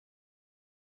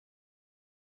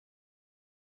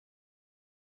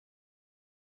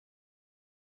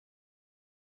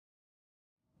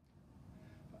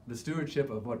the stewardship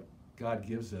of what God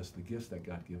gives us, the gifts that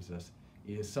God gives us,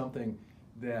 is something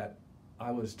that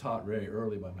I was taught very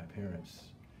early by my parents.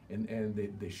 And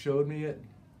they showed me it,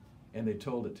 and they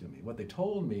told it to me. What they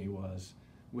told me was,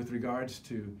 with regards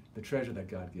to the treasure that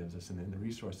God gives us and the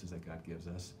resources that God gives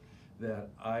us, that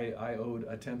I owed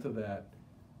a tenth of that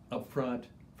upfront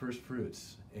first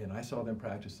fruits. And I saw them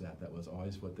practice that. That was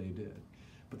always what they did.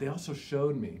 But they also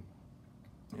showed me,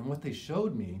 and what they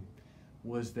showed me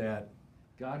was that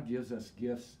God gives us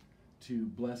gifts to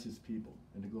bless his people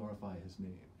and to glorify his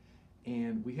name.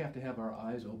 And we have to have our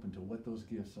eyes open to what those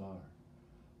gifts are.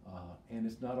 And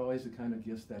it's not always the kind of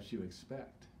gifts that you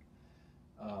expect.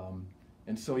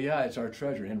 And so, yeah, it's our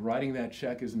treasure. And writing that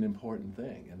check is an important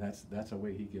thing. And that's a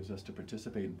way he gives us to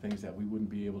participate in things that we wouldn't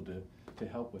be able to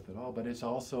help with at all. But it's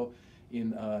also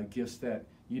in gifts that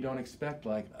you don't expect,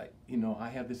 like, I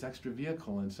have this extra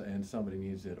vehicle and somebody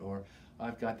needs it, or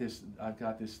I've got this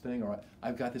thing, or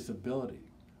I've got this ability,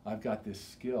 I've got this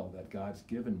skill that God's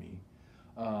given me,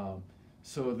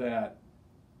 so that,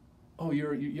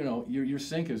 your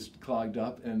sink is clogged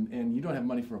up and you don't have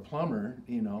money for a plumber,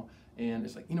 and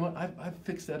it's like, what, I've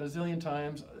fixed that a zillion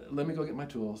times. Let me go get my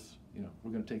tools.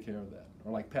 We're going to take care of that.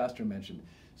 Or like Pastor mentioned,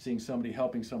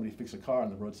 helping somebody fix a car on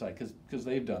the roadside because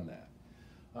they've done that.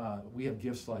 We have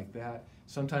gifts like that.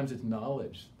 Sometimes it's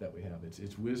knowledge that we have.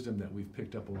 It's wisdom that we've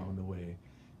picked up along the way.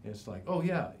 And it's like, oh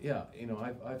yeah,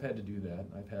 I've had to do that.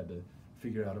 I've had to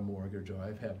figure out a mortgage, or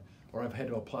I've had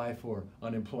to apply for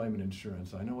unemployment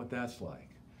insurance. I know what that's like.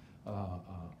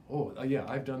 Yeah,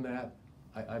 I've done that.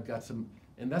 I've got some,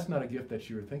 and that's not a gift that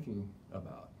you were thinking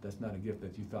about. That's not a gift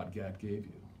that you thought God gave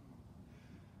you.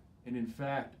 And in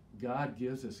fact, God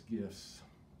gives us gifts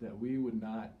that we would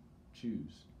not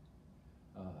choose.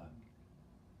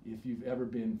 If you've ever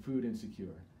been food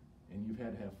insecure and you've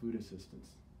had to have food assistance,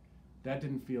 that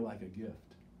didn't feel like a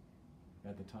gift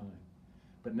at the time.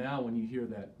 But now when you hear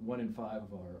that 1 in 5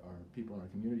 of our people in our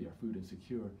community are food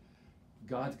insecure,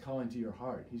 God's calling to your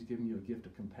heart. He's giving you a gift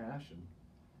of compassion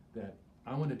that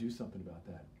I want to do something about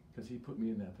that because he put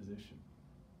me in that position.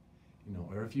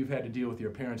 Or if you've had to deal with your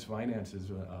parents'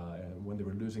 finances when they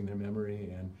were losing their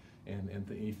memory and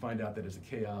you find out that it's a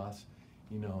chaos,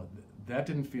 that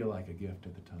didn't feel like a gift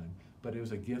at the time, but it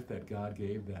was a gift that God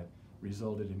gave that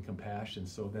resulted in compassion,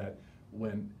 so that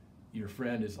when your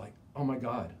friend is like, oh my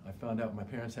God, I found out my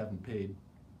parents haven't paid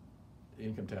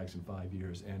income tax in 5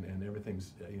 years and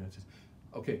everything's, it's just,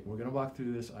 okay, we're going to walk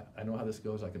through this. I know how this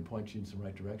goes. I can point you in some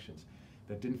right directions.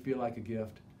 That didn't feel like a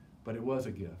gift, but it was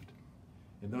a gift.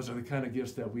 And those are the kind of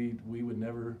gifts that we would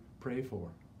never pray for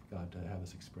God to have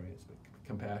us experience. But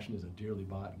compassion is a dearly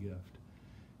bought gift.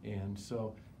 And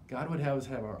so God would have us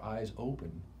have our eyes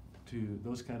open to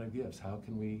those kind of gifts. How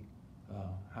can we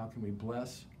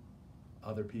bless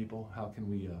other people? How can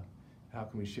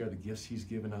we share the gifts he's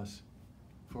given us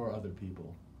for other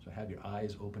people? So have your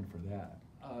eyes open for that.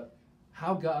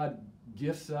 How God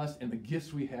gifts us and the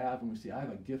gifts we have, and we see, I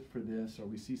have a gift for this, or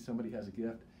we see somebody has a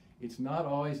gift, it's not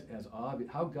always as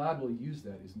obvious. How God will use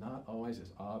that is not always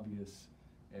as obvious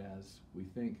as we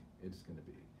think it's going to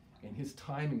be. And his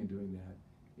timing in doing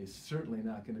that is certainly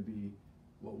not going to be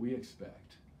what we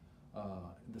expect.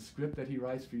 The script that he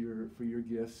writes for your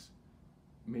gifts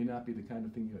may not be the kind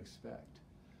of thing you expect.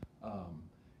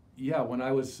 When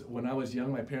I was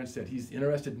young, my parents said, he's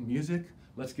interested in music.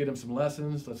 Let's get him some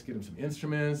lessons. Let's get him some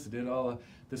instruments. Did all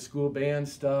the school band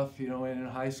stuff, in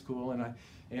high school,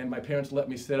 and my parents let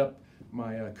me set up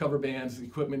my cover band's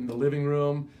equipment in the living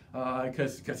room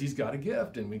because he's got a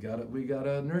gift, and we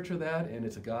gotta nurture that, and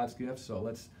it's a God's gift. So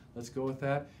let's go with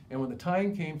that. And when the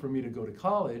time came for me to go to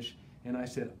college, and I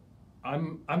said,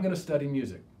 I'm going to study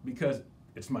music because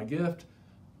it's my gift.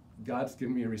 God's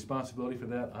given me a responsibility for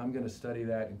that. I'm going to study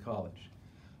that in college.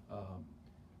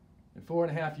 And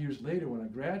 4.5 years later, when I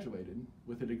graduated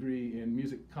with a degree in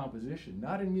music composition,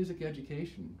 not in music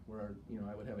education, where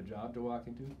I would have a job to walk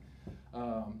into,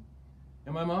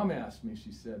 and my mom asked me,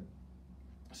 she said,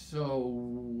 so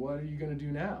what are you going to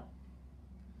do now?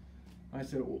 I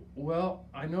said, well,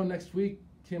 I know next week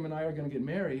Kim and I are going to get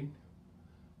married,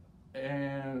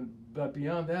 but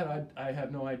beyond that, I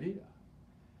have no idea.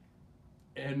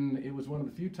 And it was one of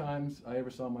the few times I ever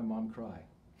saw my mom cry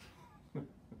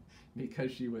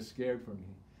because she was scared for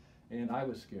me, and I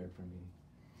was scared for me.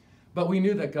 But we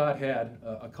knew that God had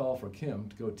a call for Kim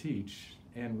to go teach,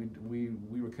 and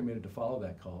we were committed to follow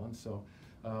that call. And so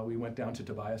we went down to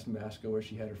Tobias, Nebraska, where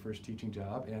she had her first teaching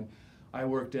job, and I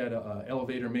worked at an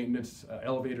elevator maintenance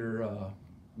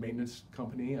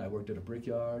company. I worked at a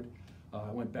brickyard.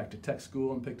 I went back to tech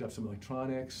school and picked up some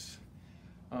electronics.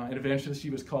 And eventually she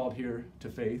was called here to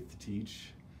Faith to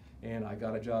teach, and I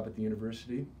got a job at the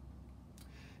university.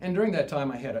 And during that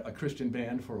time, I had a Christian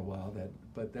band for a while,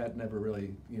 but that never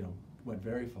really, went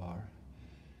very far.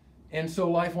 And so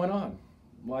life went on.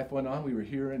 Life went on. We were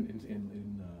here in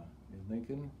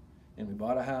Lincoln, and we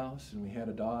bought a house, and we had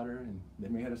a daughter, and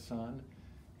then we had a son,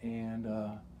 and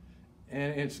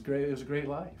it's great. It was a great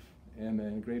life and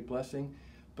a great blessing.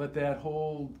 But that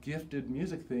whole gifted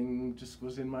music thing just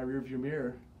was in my rearview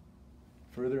mirror,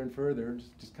 further and further.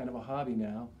 Just kind of a hobby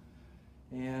now.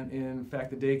 And in fact,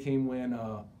 the day came when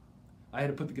I had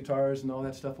to put the guitars and all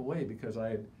that stuff away because I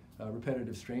had a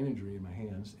repetitive strain injury in my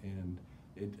hands, and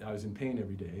I was in pain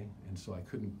every day, and so I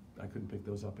couldn't pick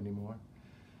those up anymore.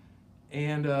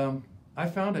 And I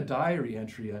found a diary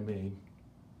entry I made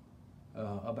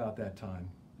about that time.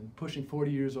 I'm pushing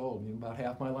 40 years old, about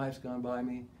half my life's gone by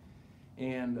me.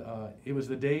 And it was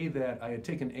the day that I had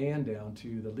taken Ann down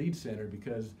to the Lead Center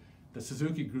because the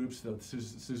Suzuki groups, the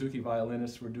Suzuki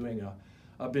violinists, were doing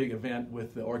a big event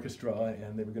with the orchestra,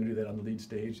 and they were going to do that on the lead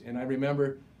stage. And I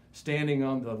remember standing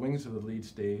on the wings of the lead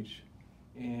stage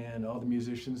and all the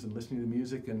musicians and listening to the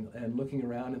music and looking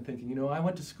around and thinking, I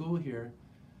went to school here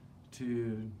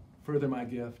to further my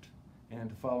gift and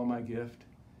to follow my gift.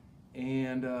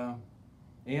 And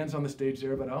Ann's on the stage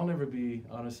there, but I'll never be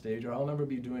on a stage, or I'll never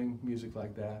be doing music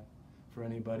like that for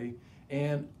anybody.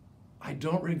 And I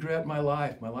don't regret my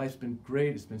life. My life's been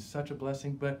great. It's been such a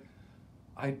blessing, but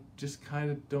I just kind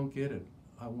of don't get it.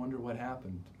 I wonder what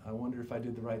happened. I wonder if I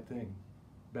did the right thing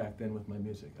back then with my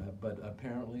music. But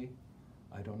apparently,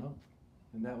 I don't know.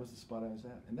 And that was the spot I was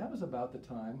at. And that was about the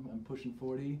time. I'm pushing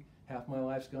 40, half my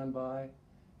life's gone by,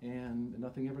 and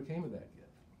nothing ever came of that gift.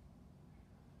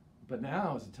 But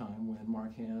now is the time when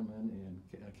Mark Hanneman and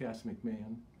Cass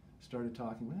McMahon started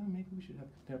talking, well, maybe we should have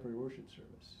a contemporary worship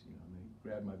service. And they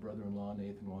grabbed my brother-in-law,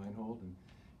 Nathan Weinhold,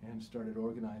 and started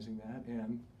organizing that,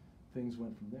 and things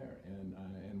went from there. And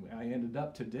I ended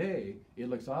up today, it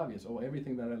looks obvious,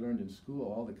 everything that I learned in school,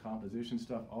 all the composition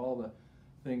stuff, all the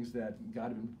things that God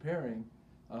had been preparing,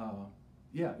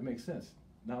 yeah, it makes sense.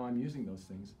 Now I'm using those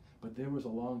things. But there was a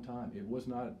long time. It was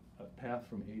not a path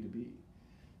from A to B.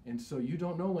 And so you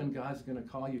don't know when God's going to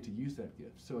call you to use that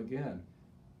gift. So again,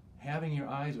 having your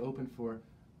eyes open for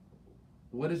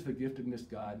what is the giftedness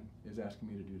God is asking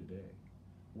me to do today?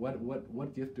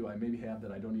 What gift do I maybe have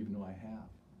that I don't even know I have?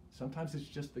 Sometimes it's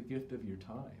just the gift of your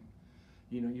time.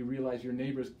 You realize your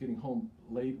neighbor's getting home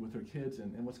late with her kids,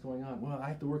 and what's going on? Well, I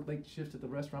have to work late shifts at the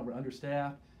restaurant. We're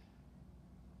understaffed.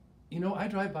 I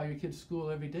drive by your kids'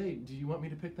 school every day. Do you want me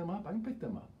to pick them up? I can pick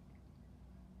them up.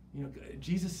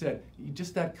 Jesus said,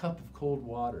 just that cup of cold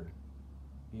water.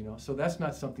 So that's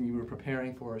not something you were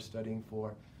preparing for or studying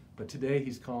for. But today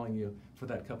he's calling you for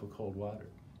that cup of cold water.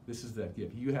 This is that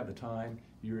gift. You have the time.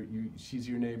 She's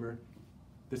your neighbor.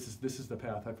 This is the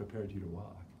path I prepared you to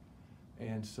walk.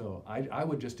 And so I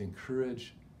would just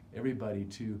encourage everybody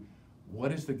to,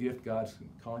 what is the gift God's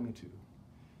calling me to?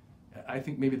 I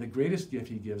think maybe the greatest gift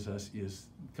he gives us is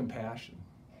compassion.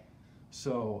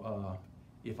 So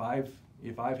if I've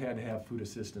had to have food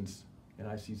assistance and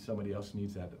I see somebody else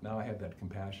needs that, now I have that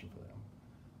compassion for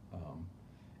them.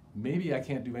 Maybe I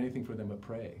can't do anything for them but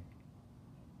pray.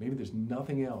 Maybe there's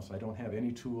nothing else. I don't have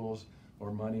any tools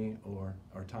or money or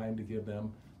time to give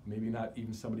them. Maybe not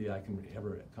even somebody I can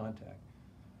ever contact.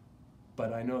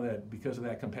 But I know that because of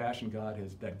that compassion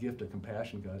that gift of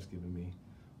compassion God's given me,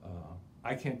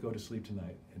 I can't go to sleep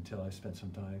tonight until I spend some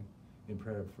time in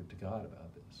prayer to God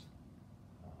about this.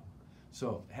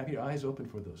 So have your eyes open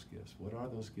for those gifts. What are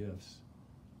those gifts?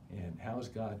 And how is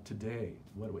God today,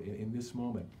 in this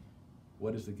moment,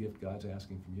 what is the gift God's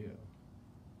asking from you?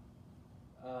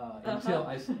 Until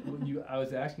I was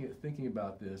thinking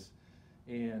about this,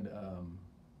 and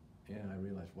I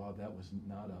realized, wow, that was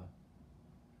not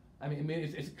a. I mean,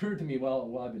 it's occurred to me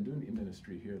while I've been doing the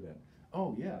ministry here that,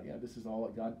 oh yeah, this is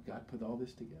all God put all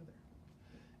this together.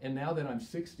 And now that I'm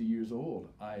 60 years old,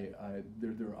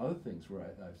 there are other things where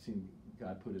I've seen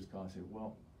God put His call and say,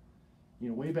 well,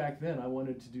 way back then I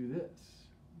wanted to do this.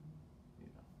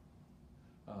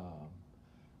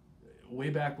 Way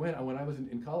back when I was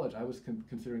in college, I was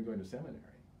considering going to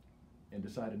seminary, and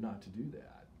decided not to do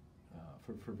that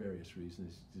for various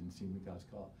reasons. It didn't seem like God's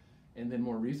call. And then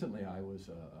more recently, I was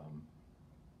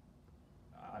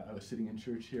sitting in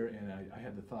church here, and I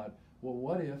had the thought, well,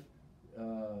 what if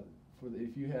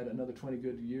if you had another 20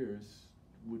 good years,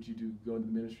 would you go into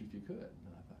the ministry if you could?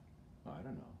 And I thought, oh, I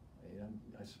don't know,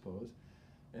 I suppose.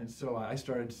 And so I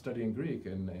started studying Greek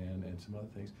and some other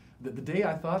things. The day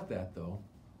I thought that, though,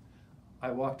 I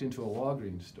walked into a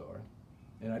Walgreens store,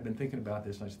 and I'd been thinking about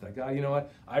this, and I just thought, God, you know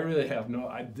what? I really have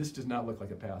this does not look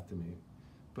like a path to me.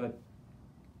 But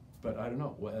I don't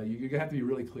know. Well, you're going to have to be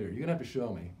really clear. You're going to have to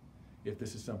show me. if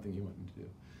this is something you want me to do.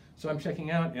 So I'm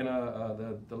checking out, and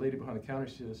the lady behind the counter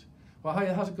says, well,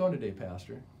 how's it going today,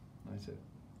 Pastor? And I said,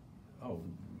 oh,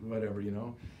 whatever, you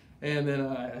know. And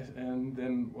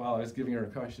then while I was giving her a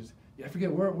card, she says, yeah, I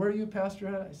forget, where are you,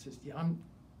 Pastor? I says, yeah, I'm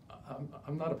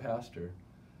not a pastor.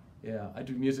 Yeah, I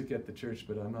do music at the church,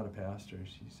 but I'm not a pastor.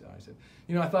 I said,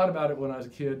 you know, I thought about it when I was a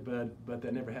kid, but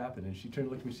that never happened. And she turned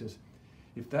and looked at me and says,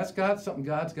 if that's something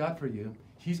God's got for you,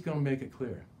 He's going to make it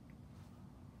clear.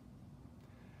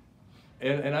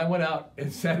 And I went out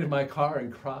and sat in my car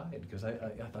and cried because I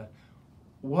thought,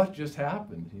 what just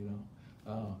happened, you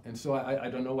know? And so I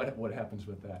don't know what happens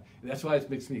with that. And that's why it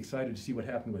makes me excited to see what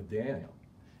happened with Daniel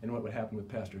and what would happen with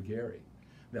Pastor Gary.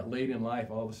 That late in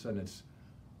life, all of a sudden it's,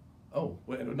 oh,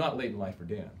 well, not late in life for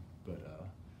Dan,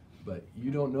 but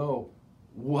you don't know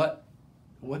what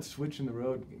switch in the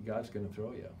road God's going to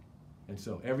throw you. And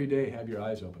so every day have your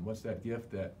eyes open. What's that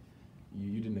gift that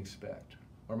you didn't expect?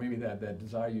 Or maybe that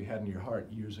desire you had in your heart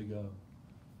years ago.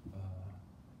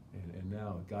 And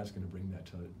now God's going to bring that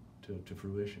to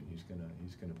fruition. He's going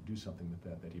to do something with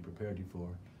that He prepared you for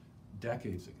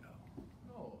decades ago.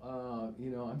 Oh, you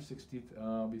know, I'm 60.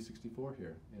 I'll be 64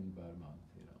 here in about a month.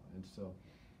 You know, and so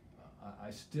I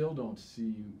still don't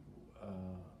see.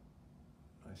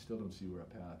 I still don't see where a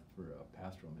path for a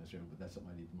pastoral ministry, but that's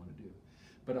something I even want to do.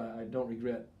 But I don't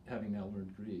regret having now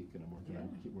learned Greek, and I'm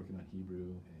working on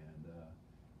Hebrew, and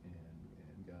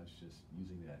God's just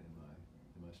using that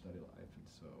in my study life. And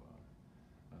so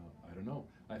I don't know.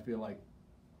 I feel like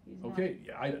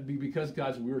because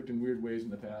God's worked in weird ways in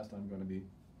the past, I'm going to be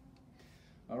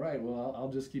all right. Well,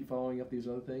 I'll just keep following up these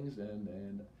other things,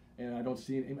 and I don't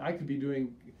see. I could be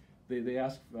doing. They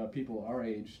ask people our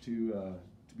age to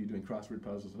be doing crossword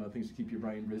puzzles and other things to keep your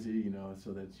brain busy, you know,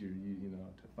 so that you know,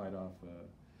 to fight off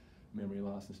memory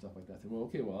loss and stuff like that. I said, well,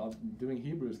 okay, doing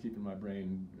Hebrew is keeping my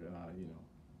brain, you know,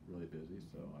 really busy.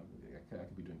 So I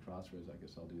could be doing crosswords. I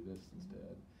guess I'll do this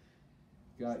instead.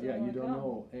 God, yeah, you don't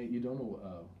know. You don't know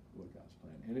what God's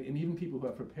plan, and even people who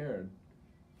have prepared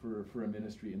for a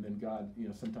ministry, and then God, you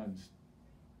know, sometimes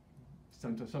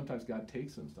God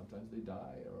takes them. Sometimes they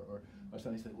die, or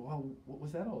sometimes they say, well, what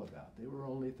was that all about? They were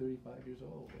only 35 years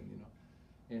old, and you know,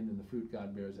 and then the fruit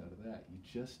God bears out of that. You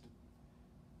just,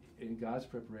 in God's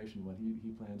preparation, what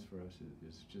He plans for us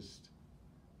is just,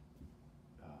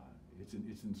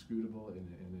 it's inscrutable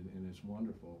and it's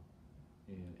wonderful,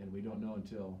 and we don't know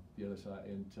until the other side,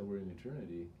 until we're in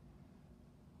eternity,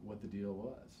 what the deal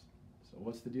was. So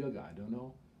what's the deal, God? I don't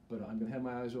know, but I'm going to have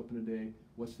my eyes open today.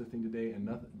 What's the thing today? And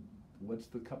nothing. What's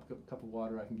the cup of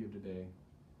water I can give today?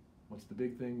 What's the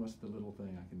big thing? What's the little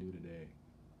thing I can do today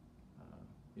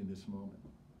in this moment?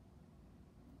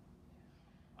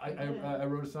 I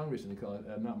wrote a song recently called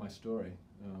Not My Story,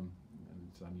 and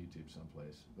it's on YouTube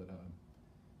someplace. But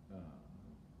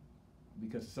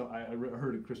because I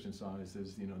heard a Christian song that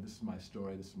says, you know, this is my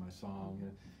story, this is my song,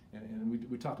 and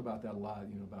we talk about that a lot,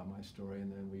 you know, about my story,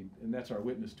 and then that's our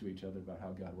witness to each other about how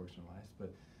God works in our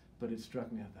lives. But it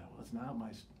struck me, I thought, well, it's not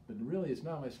but really it's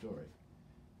not my story.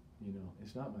 You know,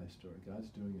 it's not my story. God's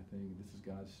doing a thing. This is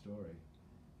God's story,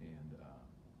 and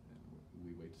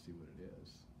we wait to see what it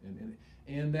is.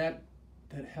 And that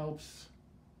helps.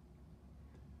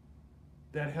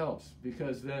 That helps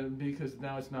because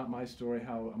now it's not my story.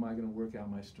 How am I going to work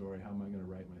out my story? How am I going to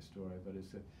write my story? But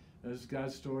it's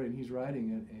God's story, and He's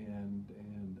writing it,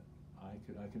 and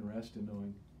I can rest in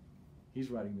knowing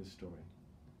He's writing this story.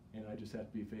 And I just have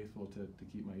to be faithful to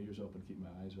keep my ears open, keep my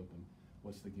eyes open.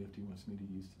 What's the gift He wants me to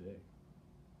use today?